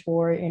complaints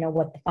were,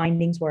 what the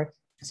findings were.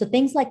 So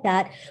things like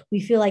that, we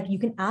feel like you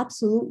can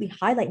absolutely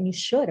highlight, and you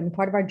should. I mean,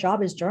 part of our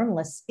job as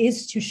journalists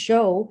is to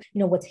show,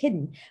 what's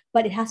hidden,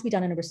 but it has to be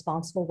done in a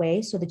responsible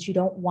way so that you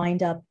don't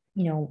wind up,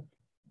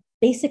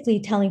 basically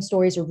telling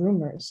stories or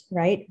rumors,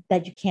 right,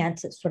 that you can't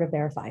sort of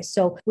verify.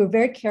 So we're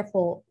very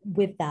careful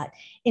with that.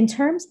 In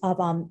terms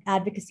of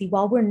advocacy,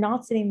 while we're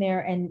not sitting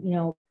there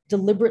and,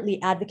 deliberately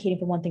advocating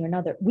for one thing or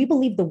another, we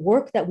believe the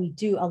work that we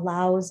do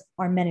allows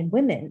our men and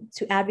women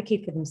to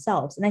advocate for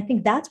themselves. And I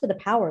think that's where the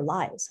power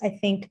lies. I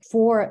think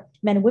for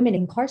men and women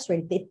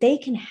incarcerated, they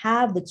can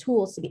have the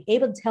tools to be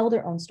able to tell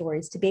their own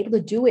stories, to be able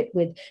to do it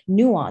with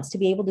nuance, to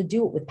be able to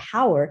do it with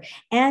power,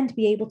 and to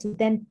be able to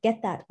then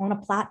get that on a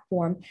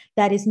platform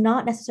that is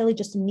not necessarily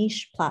just a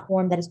niche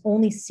platform that is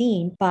only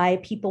seen by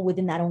people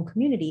within that own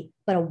community,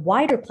 but a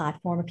wider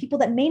platform of people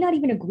that may not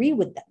even agree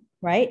with them.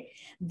 Right?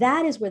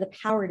 That is where the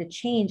power to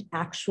change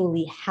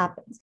actually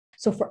happens.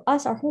 So for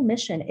us, our whole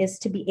mission is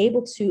to be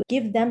able to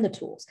give them the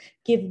tools,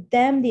 give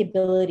them the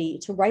ability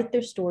to write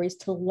their stories,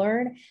 to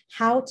learn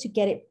how to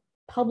get it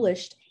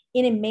published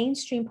in a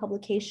mainstream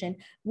publication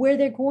where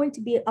they're going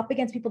to be up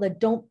against people that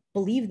don't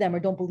believe them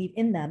or don't believe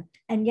in them.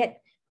 And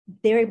yet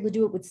they're able to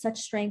do it with such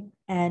strength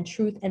and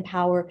truth and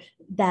power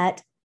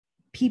that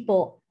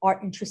people are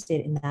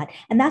interested in that.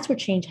 And that's where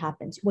change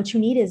happens. What you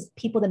need is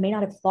people that may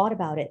not have thought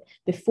about it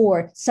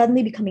before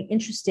suddenly becoming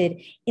interested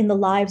in the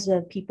lives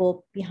of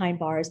people behind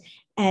bars.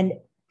 And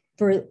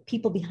for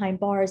people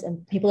behind bars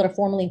and people that are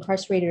formerly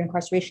incarcerated or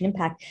incarceration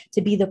impact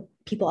to be the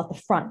people at the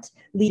front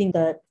leading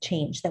the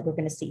change that we're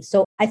going to see.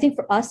 So I think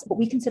for us, what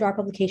we consider our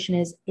publication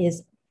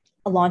is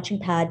a launching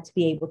pad to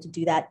be able to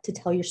do that, to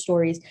tell your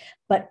stories.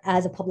 But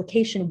as a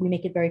publication, we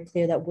make it very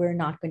clear that we're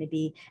not going to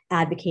be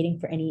advocating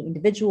for any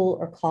individual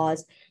or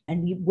cause,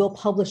 and we will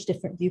publish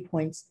different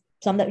viewpoints.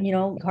 Some that,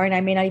 Yukari and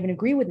I may not even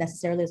agree with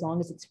necessarily, as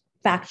long as it's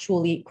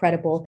factually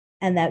credible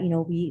and that,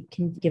 we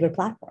can give it a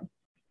platform.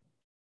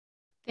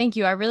 Thank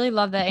you. I really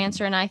love that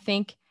answer. And I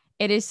think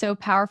it is so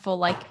powerful.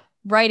 Like,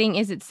 writing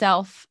is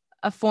itself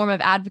a form of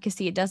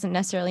advocacy. It doesn't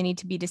necessarily need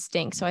to be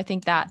distinct. So I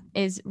think that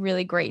is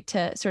really great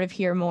to sort of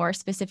hear more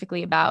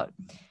specifically about.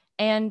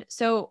 And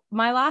so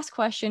my last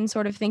question,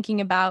 sort of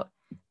thinking about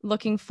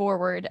looking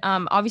forward,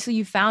 obviously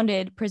you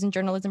founded Prison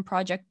Journalism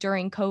Project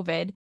during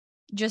COVID.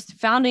 Just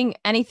founding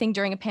anything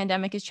during a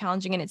pandemic is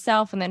challenging in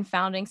itself. And then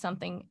founding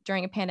something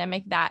during a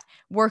pandemic that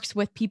works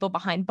with people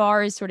behind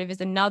bars sort of is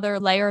another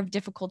layer of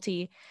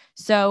difficulty.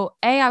 So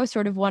I was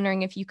sort of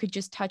wondering if you could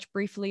just touch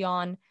briefly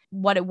on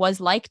what it was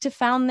like to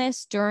found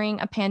this during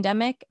a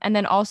pandemic, and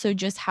then also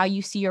just how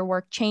you see your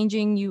work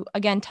changing. You,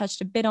 again, touched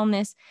a bit on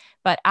this,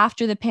 but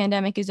after the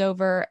pandemic is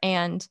over,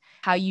 and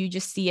how you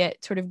just see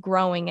it sort of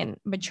growing and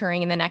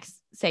maturing in the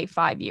next, say,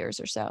 5 years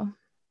or so.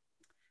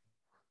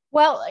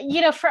 Well,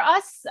 for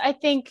us, I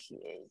think,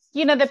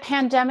 the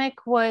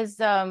pandemic was,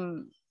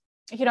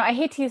 I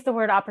hate to use the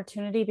word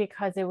opportunity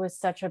because it was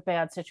such a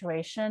bad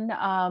situation,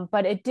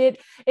 but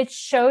it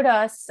showed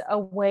us a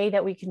way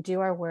that we can do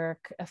our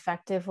work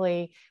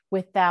effectively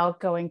without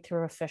going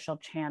through official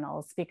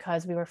channels,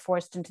 because we were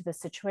forced into the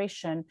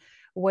situation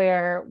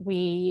where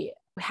we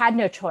had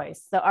no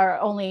choice. Our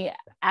only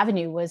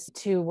avenue was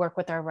to work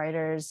with our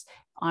writers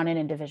on an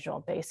individual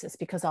basis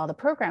because all the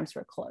programs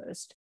were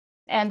closed.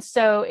 And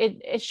so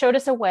it showed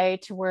us a way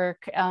to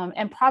work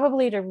and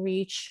probably to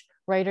reach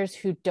writers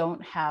who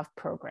don't have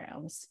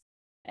programs.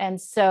 And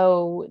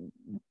so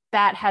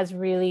that has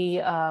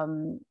really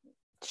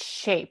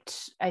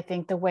shaped, I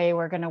think, the way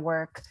we're going to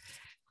work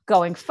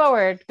going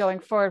forward. Going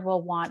forward,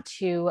 we'll want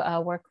to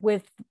work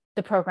with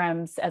the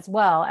programs as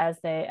well as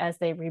they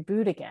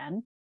reboot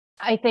again.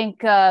 I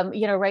think,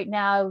 right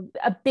now,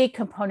 a big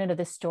component of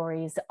the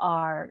stories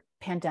are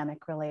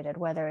pandemic related,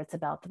 whether it's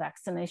about the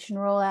vaccination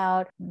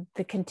rollout,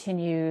 the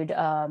continued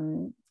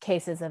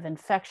cases of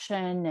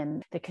infection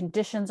and the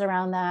conditions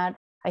around that.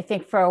 I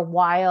think for a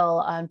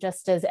while,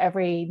 just as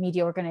every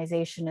media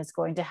organization is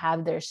going to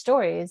have their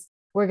stories,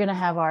 we're going to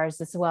have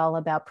ours as well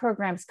about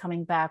programs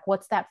coming back.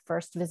 What's that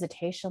first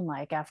visitation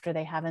like after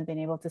they haven't been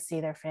able to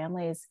see their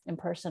families in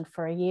person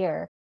for a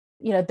year?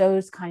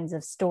 Those kinds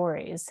of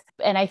stories.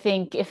 And I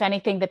think, if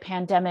anything, the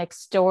pandemic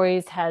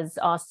stories has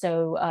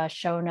also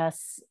shown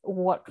us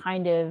what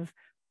kind of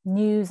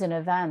news and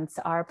events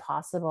are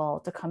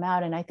possible to come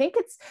out. And I think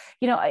it's,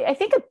 I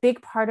think a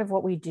big part of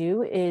what we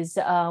do is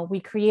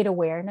we create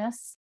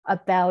awareness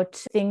about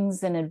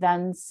things and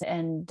events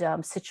and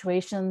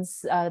situations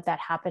that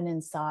happen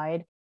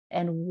inside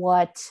and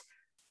what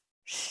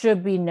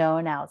should be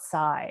known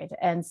outside.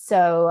 And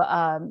so,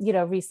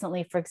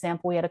 recently, for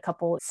example, we had a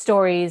couple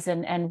stories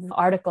and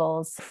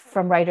articles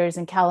from writers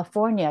in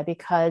California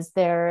because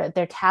their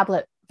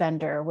tablet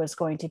vendor was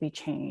going to be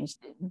changed.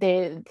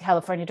 The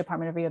California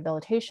Department of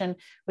Rehabilitation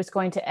was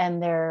going to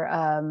end their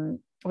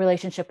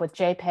relationship with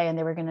JPay, and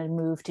they were going to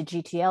move to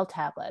GTL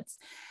tablets.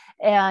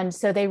 And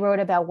so they wrote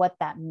about what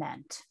that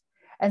meant.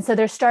 And so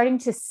they're starting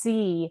to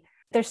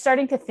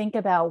think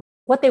about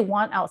what they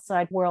want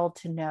outside world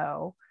to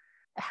know,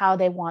 how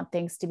they want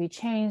things to be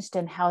changed,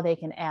 and how they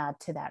can add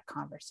to that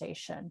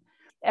conversation.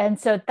 And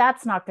so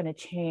that's not going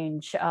to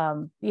change,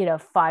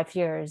 5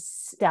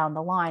 years down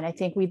the line. I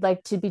think we'd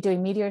like to be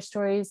doing meteor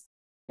stories.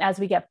 As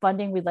we get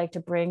funding, we'd like to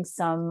bring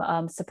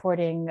some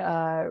supporting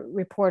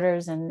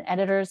reporters and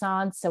editors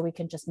on so we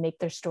can just make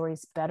their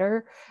stories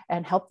better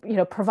and help,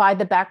 provide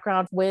the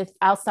background with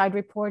outside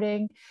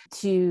reporting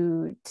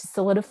to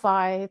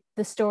solidify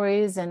the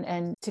stories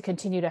and to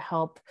continue to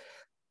help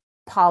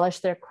polish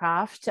their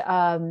craft.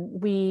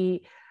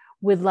 We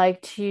would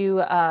like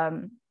to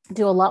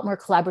do a lot more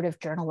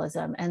collaborative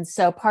journalism. And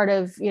so part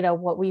of,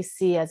 what we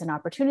see as an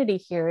opportunity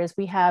here is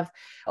we have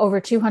over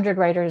 200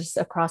 writers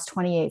across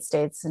 28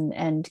 states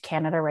and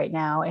Canada right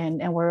now.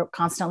 And we're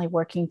constantly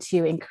working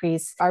to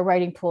increase our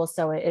writing pool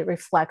so it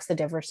reflects the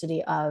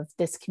diversity of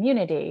this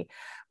community.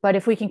 But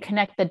if we can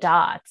connect the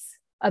dots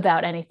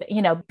about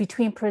anything,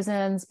 between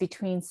prisons,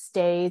 between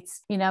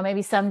states,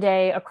 maybe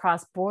someday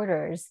across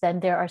borders, then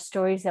there are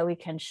stories that we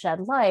can shed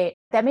light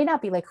that may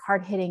not be like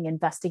hard-hitting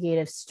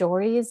investigative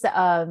stories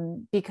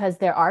because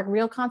there are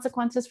real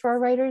consequences for our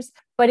writers,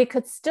 but it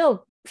could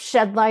still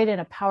shed light in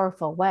a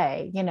powerful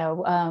way.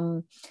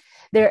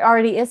 There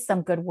already is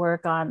some good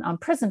work on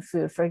prison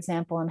food, for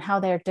example, and how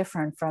they're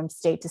different from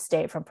state to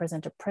state, from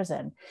prison to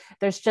prison.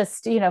 There's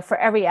just, for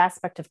every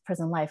aspect of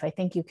prison life, I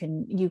think you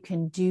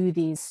can do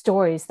these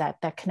stories that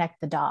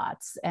connect the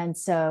dots. And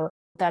so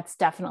that's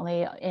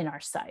definitely in our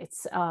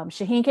sights.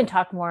 Shaheen can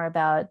talk more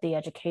about the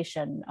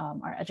education,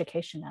 our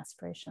education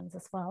aspirations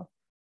as well.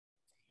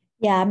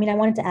 Yeah, I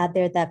wanted to add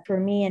there that for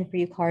me and for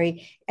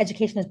Yukari,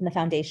 education has been the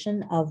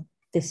foundation of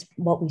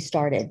what we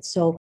started.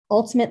 So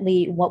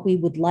ultimately, what we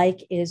would like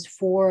is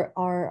for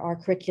our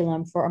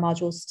curriculum, for our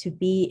modules to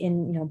be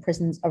in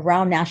prisons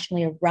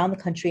nationally, around the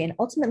country, and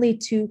ultimately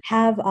to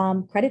have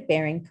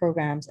credit-bearing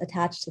programs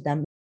attached to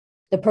them.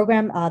 The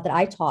program that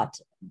I taught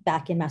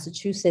back in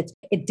Massachusetts,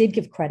 it did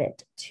give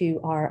credit to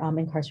our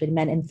incarcerated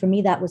men. And for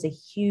me, that was a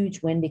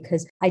huge win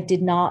because I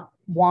did not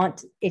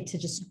want it to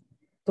just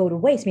go to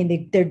waste.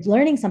 They're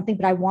learning something,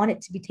 but I want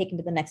it to be taken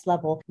to the next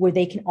level where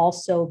they can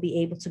also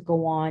be able to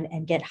go on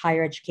and get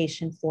higher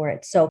education for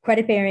it. So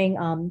credit-bearing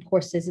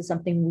courses is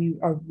something we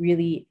are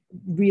really,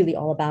 really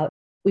all about.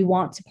 We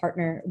want to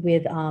partner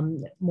with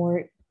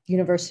more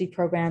university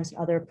programs and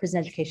other prison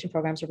education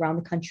programs around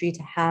the country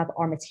to have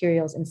our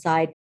materials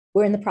inside.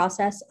 We're in the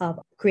process of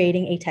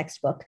creating a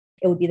textbook.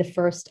 It would be the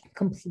first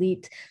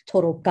complete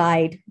total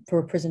guide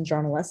for prison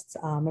journalists,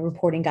 a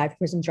reporting guide for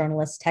prison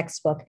journalists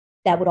textbook.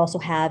 That would also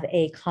have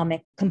a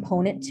comic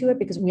component to it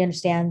because we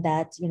understand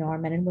that, our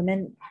men and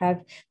women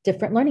have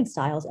different learning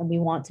styles and we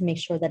want to make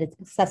sure that it's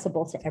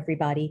accessible to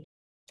everybody.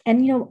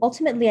 And,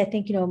 ultimately, I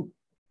think,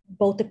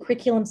 both the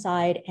curriculum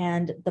side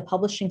and the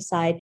publishing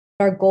side,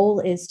 our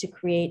goal is to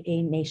create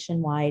a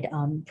nationwide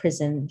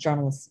prison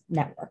journalist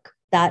network.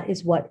 That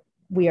is what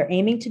we are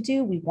aiming to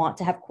do. We want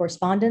to have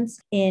correspondence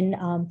in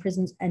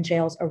prisons and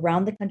jails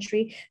around the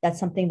country. That's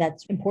something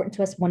that's important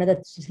to us. One of the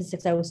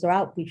statistics I always throw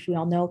out, which we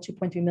all know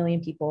 2.3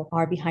 million people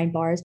are behind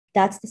bars.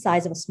 That's the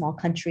size of a small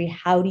country.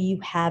 How do you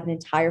have an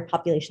entire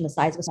population the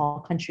size of a small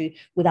country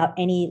without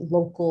any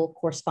local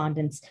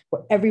correspondence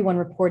where everyone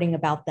reporting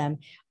about them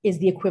is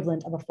the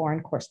equivalent of a foreign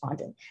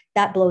correspondent?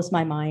 That blows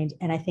my mind.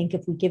 And I think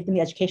if we give them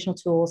the educational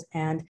tools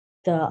and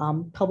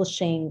the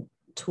publishing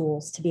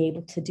tools to be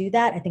able to do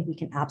that, I think we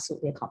can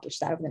absolutely accomplish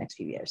that over the next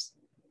few years.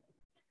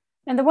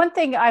 And the one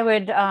thing I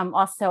would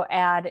also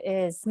add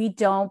is we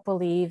don't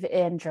believe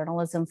in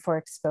journalism for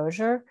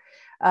exposure.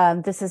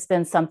 This has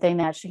been something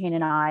that Shaheen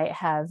and I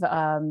have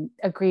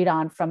agreed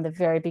on from the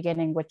very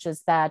beginning, which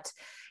is that,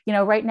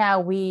 right now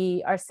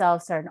we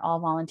ourselves are an all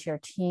volunteer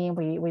team.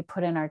 We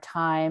put in our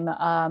time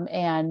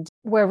and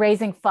we're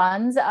raising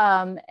funds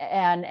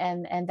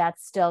and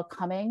that's still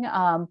coming.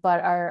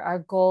 But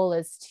our goal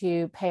is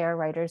to pay our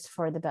writers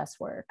for the best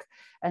work.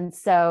 And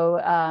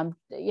so,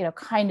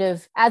 kind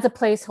of as a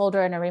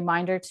placeholder and a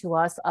reminder to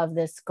us of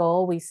this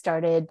goal, we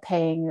started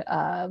paying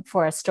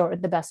for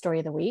the best story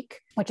of the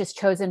week, which is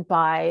chosen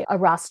by a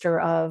roster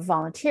of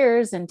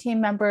volunteers and team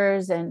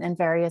members and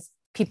various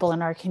people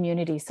in our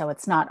community. So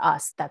it's not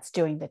us that's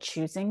doing the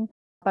choosing,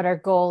 but our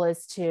goal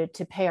is to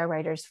pay our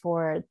writers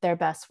for their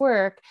best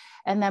work.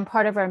 And then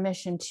part of our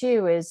mission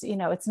too is,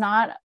 it's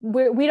not,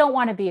 we don't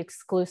want to be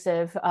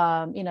exclusive.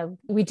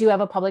 We do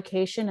have a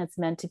publication. It's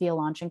meant to be a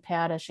launching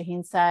pad, as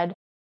Shaheen said.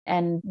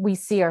 And we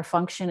see our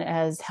function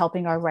as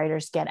helping our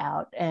writers get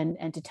out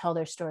and to tell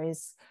their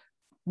stories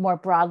more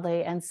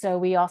broadly. And so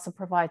we also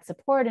provide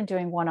support in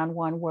doing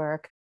one-on-one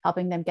work,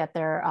 helping them get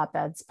their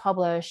op-eds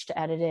published,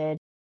 edited.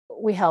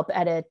 We help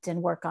edit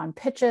and work on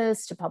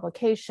pitches to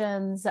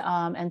publications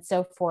and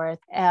so forth.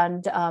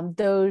 And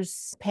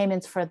those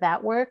payments for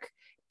that work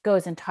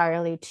goes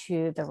entirely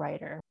to the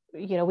writer.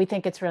 we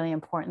think it's really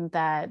important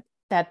that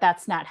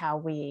that's not how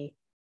we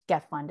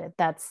get funded.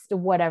 That's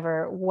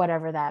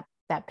whatever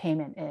that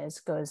payment is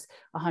goes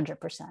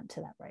 100%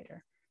 to that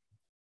writer.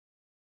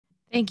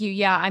 Thank you.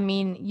 Yeah, I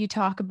mean, you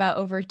talk about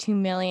over 2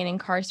 million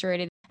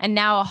incarcerated, and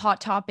now a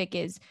hot topic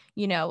is,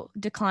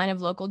 decline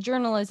of local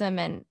journalism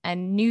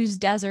and news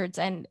deserts,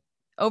 and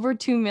over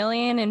 2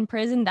 million in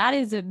prison. That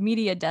is a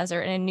media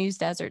desert and a news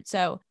desert.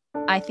 So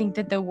I think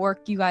that the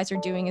work you guys are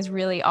doing is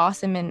really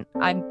awesome. And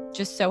I'm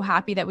just so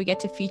happy that we get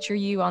to feature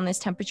you on this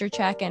temperature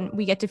check, and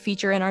we get to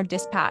feature in our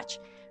dispatch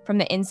from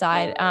the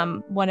inside,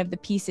 one of the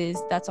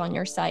pieces that's on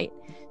your site.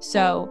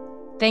 So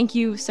thank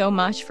you so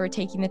much for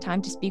taking the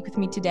time to speak with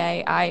me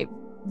today. I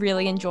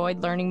really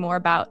enjoyed learning more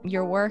about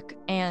your work,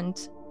 and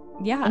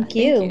thank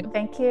you.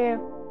 Thank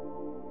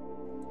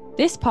you.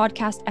 This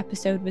podcast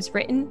episode was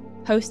written,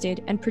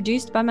 hosted, and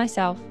produced by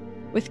myself,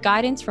 with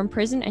guidance from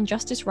Prison and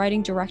Justice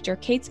Writing Director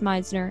Caits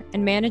Meissner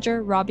and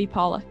Manager Robbie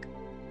Pollock.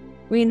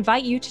 We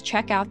invite you to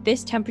check out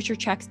this Temperature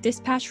Check's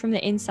Dispatch from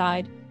the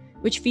Inside,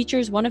 which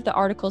features one of the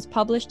articles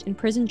published in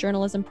Prison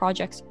Journalism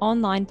Project's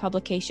online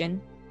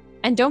publication.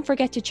 And don't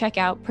forget to check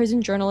out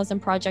Prison Journalism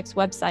Project's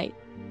website,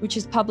 which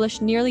has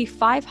published nearly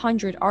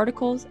 500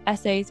 articles,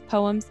 essays,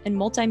 poems, and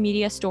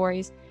multimedia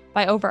stories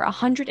by over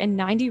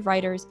 190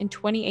 writers in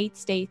 28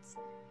 states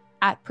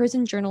at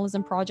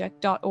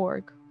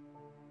prisonjournalismproject.org.